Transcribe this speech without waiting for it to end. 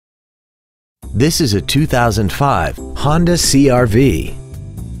This is a 2005 Honda CR-V.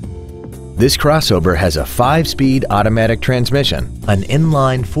 This crossover has a 5-speed automatic transmission, an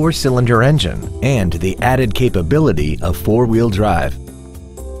inline 4-cylinder engine, and the added capability of 4-wheel drive.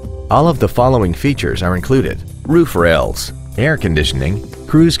 All of the following features are included: roof rails, air conditioning,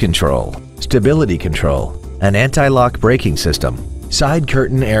 cruise control, stability control, an anti-lock braking system, side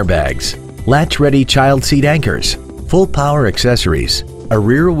curtain airbags, latch-ready child seat anchors, full power accessories, a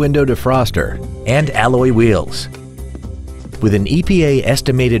rear window defroster, and alloy wheels. With an EPA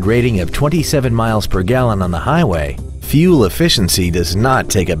estimated rating of 27 miles per gallon on the highway, fuel efficiency does not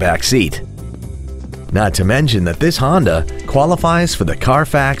take a back seat. Not to mention that this Honda qualifies for the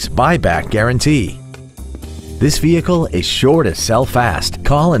Carfax buyback guarantee. This vehicle is sure to sell fast.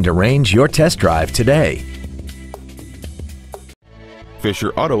 Call and arrange your test drive today.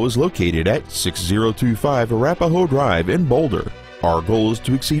 Fisher Auto is located at 6025 Arapahoe Drive in Boulder. Our goal is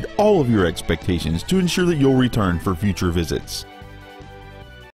to exceed all of your expectations to ensure that you'll return for future visits.